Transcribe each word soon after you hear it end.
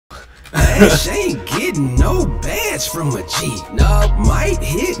Ash ain't getting no badge from a G. No, might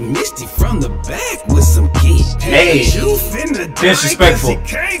hit Misty from the back with some key. Hey, you finna disrespectful.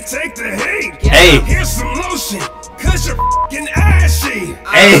 Can't take the hate. Hey, here's some lotion, cause you're fucking ashy.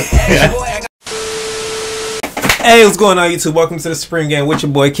 Hey. Hey, what's going on YouTube? Welcome to the Supreme Game with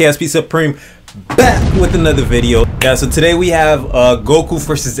your boy KSP Supreme, back with another video. Yeah, so today we have Goku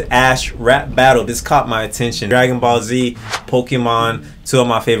versus Ash rap battle. This caught my attention. Dragon Ball Z, Pokemon, two of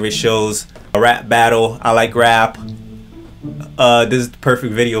my favorite shows. A rap battle. I like rap. This is the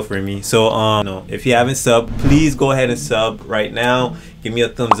perfect video for me. So if you haven't subbed, please go ahead and sub right now. Give me a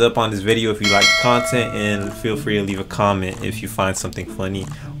thumbs up on this video if you like the content, and feel free to leave a comment if you find something funny,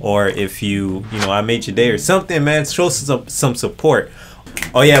 or if you know I made your day or something, man. Show some support.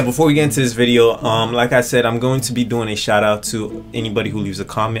 Oh yeah, before we get into this video, like I said, I'm going to be doing a shout out to anybody who leaves a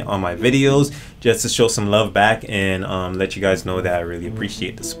comment on my videos, just to show some love back and let you guys know that I really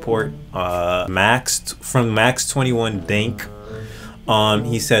appreciate the support. Max from Max21 Dank,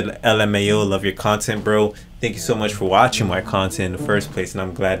 he said, LMAO, love your content, bro. Thank you so much for watching my content in the first place, and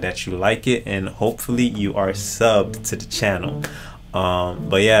I'm glad that you like it, and hopefully you are subbed to the channel.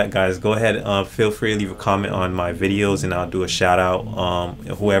 But yeah, guys, go ahead, feel free to leave a comment on my videos, and I'll do a shout out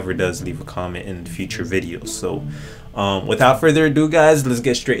whoever does leave a comment in future videos. So without further ado, guys, let's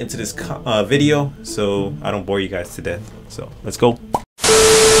get straight into this video so I don't bore you guys to death. So let's go.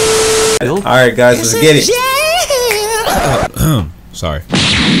 All right, guys, let's get it. Sorry.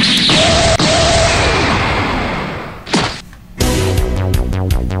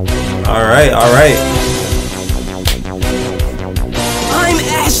 All right. I'm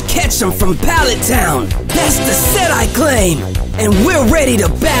Ash Ketchum from Pallet Town. That's the set I claim, and we're ready to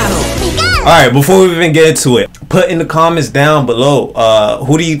battle. All right, before we even get into it, put in the comments down below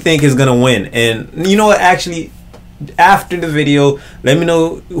who do you think is gonna win, and you know what, actually after the video let me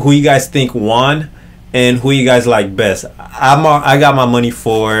know who you guys think won and who you guys like best. I got my money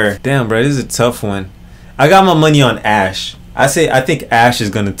for, damn bro, this is a tough one. I got my money on Ash. I think Ash is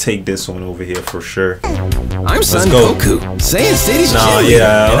gonna take this one over here for sure. I'm Son Goku, Saiyan City's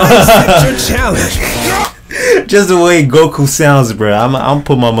your challenge. Just the way Goku sounds, bro. I'm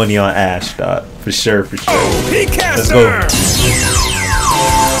put my money on Ash, dog. For sure. Let's go.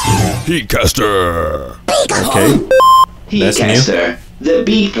 Heatcaster. Okay. Heatcaster, the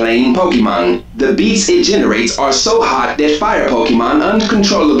beat playing Pokemon. The beats it generates are so hot that fire Pokemon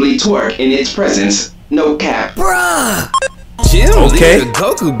uncontrollably twerk in its presence. No cap. Bruh! Jim, okay.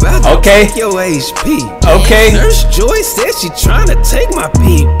 Goku about to take your HP. Okay. Nurse Joy said she trying to take my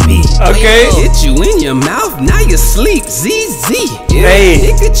PP. Okay. Hit you in your mouth, now you sleep. ZZ. Hey.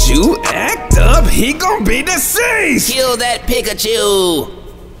 Pikachu act up, he gon' be deceased. Kill that Pikachu.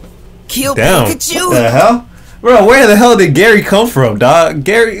 Kill Damn. Pikachu. What the hell? Bro, where the hell did Gary come from, dog?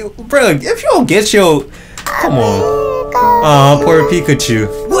 Gary, bro, if you don't get your... Come on. Oh, poor Pikachu.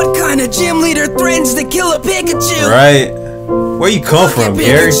 What kind of gym leader threatens to kill a Pikachu? Right. Where you come from,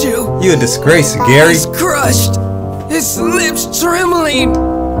 Gary? You a disgrace, Gary. He's crushed. His lips trembling.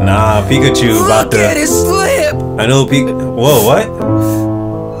 Nah, Pikachu about to... Look at his lip. I know Pikachu... Whoa, what?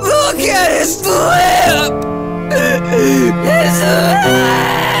 Look at his lip.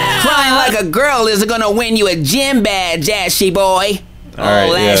 Crying like a girl isn't gonna win you a gym badge, Ashy boy.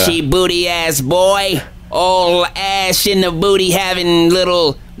 Alright, yeah. Ashy booty ass boy. All ash in the booty having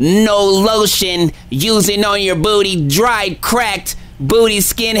little no lotion, using on your booty, dried, cracked, booty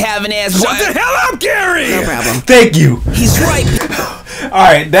skin having ass. Shut the hell up, Gary! No problem. Thank you. He's right.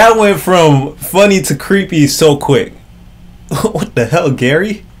 Alright, that went from funny to creepy so quick. What the hell,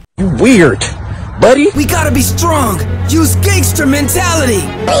 Gary? You weird, buddy. We gotta be strong. Use gangster mentality.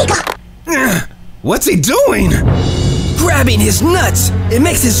 What's he doing? Grabbing his nuts. It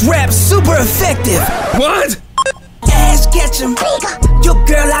makes his rap super effective. What? Ash Ketchum, your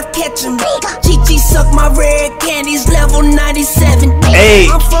girl I catch him. Chi suck my red candies, level 97. Hey.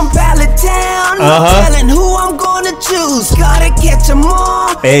 I'm from Pallet Town, telling who I'm gonna choose. Gotta catch 'em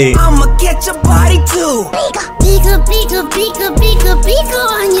all. Hey. I'ma catch a body too. Pika, pika, pika, pika, pika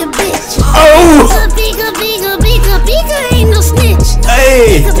on your bitch. Oh! Pika, pika, pika, pika, ain't no snitch.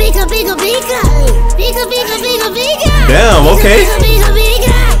 Hey! Pika, pika, pika, pika. Pika, pika, pika, pika. Damn, okay. Pika, pika,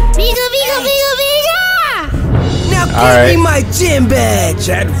 pika. Pika, pika, pika, pika. Now give Alright. me my gym badge,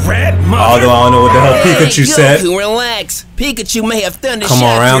 that rat mother. Although I don't know what the hell Pikachu said. Goku, relax. Pikachu may have thunder Come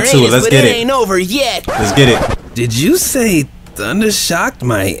on, shocked round your two, anus, let's but get it it. ain't over yet. Let's get it. Did you say thunder shocked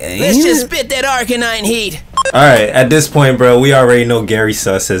my aim? Let's just spit that Arcanine heat. Alright, at this point, bro, we already know Gary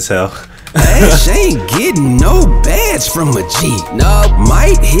sus as hell. Ash ain't getting no badge from a G. Nope.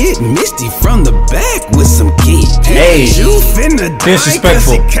 Might hit Misty from the back with some key. Hey. You finna die 'cause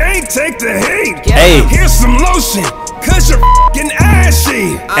Disrespectful. you can't take the heat. Hey. Here's some lotion, 'cause you're f***ing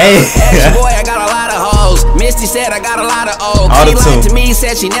ashy. Hey. Ash boy, I got a lot of hoes. Misty said I got a lot of old. She Auto-tune. lied to me,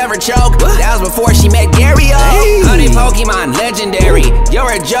 said she never choked. That was before she met Gary O. Hey. Honey Pokemon, legendary.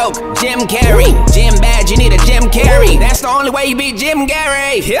 You're a joke, Jim Carrey. Jim Badge, you need a Jim Carrey. That's the only way you beat Jim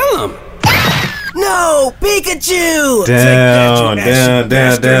Carrey. Kill him. No, Pikachu! Damn.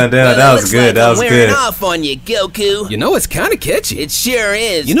 That was good. That was wearing good. off on you, Goku. You know, it's kind of catchy. It sure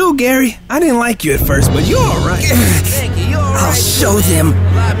is. You know, Gary, I didn't like you at first, but you're alright. Thank you. You're all I'll right. show them.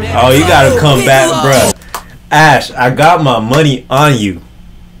 Oh, you gotta come back, Piccolo. bruh. Ash, I got my money on you.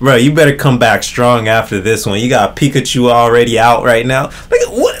 Bro, you better come back strong after this one. You got Pikachu already out right now. Like,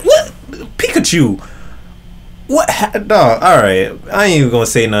 what? Pikachu? What? Dog, alright. I ain't even gonna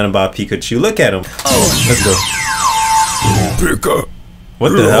say nothing about Pikachu. Look at him. Let's go. Pika. What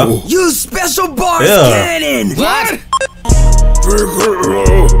the hell? Use special bars Yeah. cannon. What?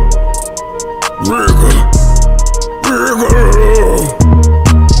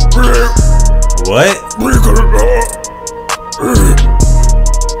 What?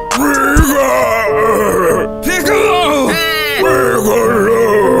 Piccolo!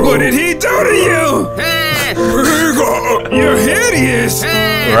 What did he do to you? You're hideous.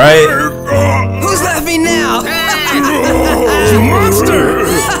 Right? Who's laughing now? You monster!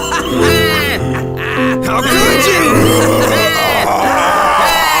 How could you?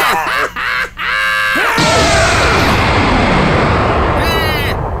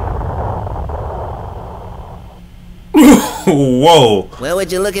 Whoa. Well,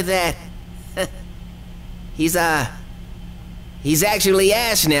 would you look at that? He's actually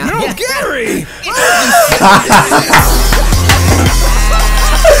Ash now. No, Gary!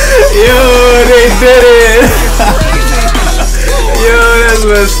 Yo, they did it. Yo, that's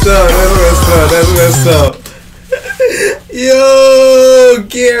messed up. That's messed up. Yo,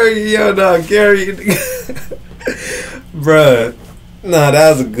 Gary. Yo, no, Gary. Bruh. Nah, that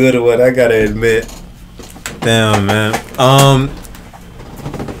was a good one, I gotta admit. Damn, man.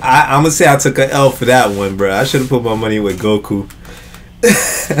 I'm gonna say I took an L for that one, bruh. I should have put my money with Goku.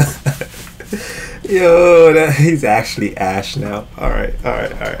 Yo, he's actually Ash now. Alright.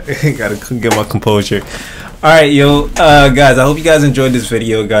 Gotta get my composure. Alright, yo, guys, I hope you guys enjoyed this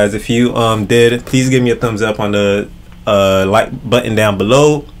video, guys. If you did, please give me a thumbs up on the like button down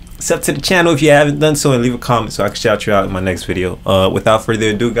below. Sub to the channel if you haven't done so, and leave a comment so I can shout you out in my next video. Without further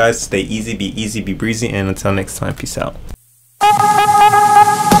ado, guys, stay easy, be breezy, and until next time, peace out.